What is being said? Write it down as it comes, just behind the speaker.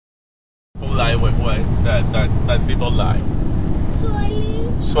lie? That people lie? Swelly?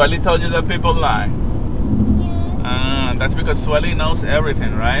 Swelly told you that people lie. Yes. That's because Swelly knows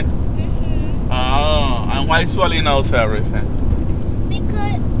everything, right? Mm-hmm. Oh, and why Swelly knows everything?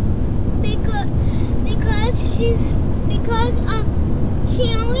 Because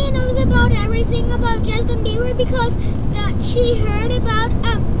she only knows about everything about Justin Bieber because that she heard about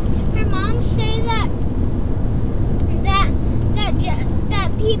her mom say that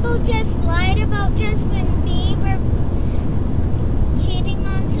people just lied about Justin Bieber cheating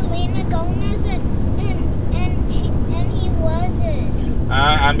on Selena Gomez and he wasn't.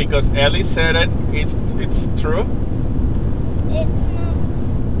 And because Ellie said it, it's true? It's not.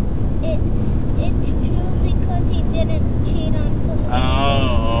 It's true because he didn't cheat on Selena.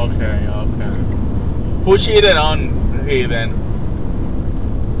 Oh, okay. Who cheated on he then?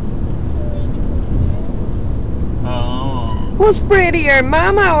 Selena Gomez. Oh. Who's prettier,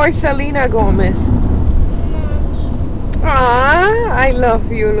 Mama or Selena Gomez? Mommy. Ah, I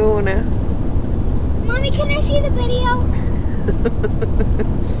love you, Luna. Mommy, can I see the video?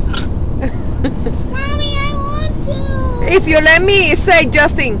 Mommy, I want to. If you let me say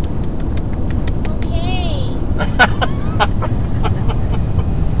Justin. Okay.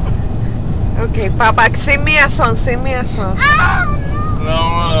 Okay, Papa, sing me a song. Oh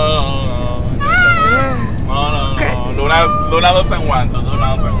no. No. Okay. Luna doesn't want to. I want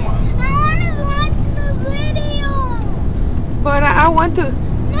to watch the video. But I want to.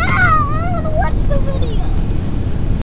 No, I want to watch the video.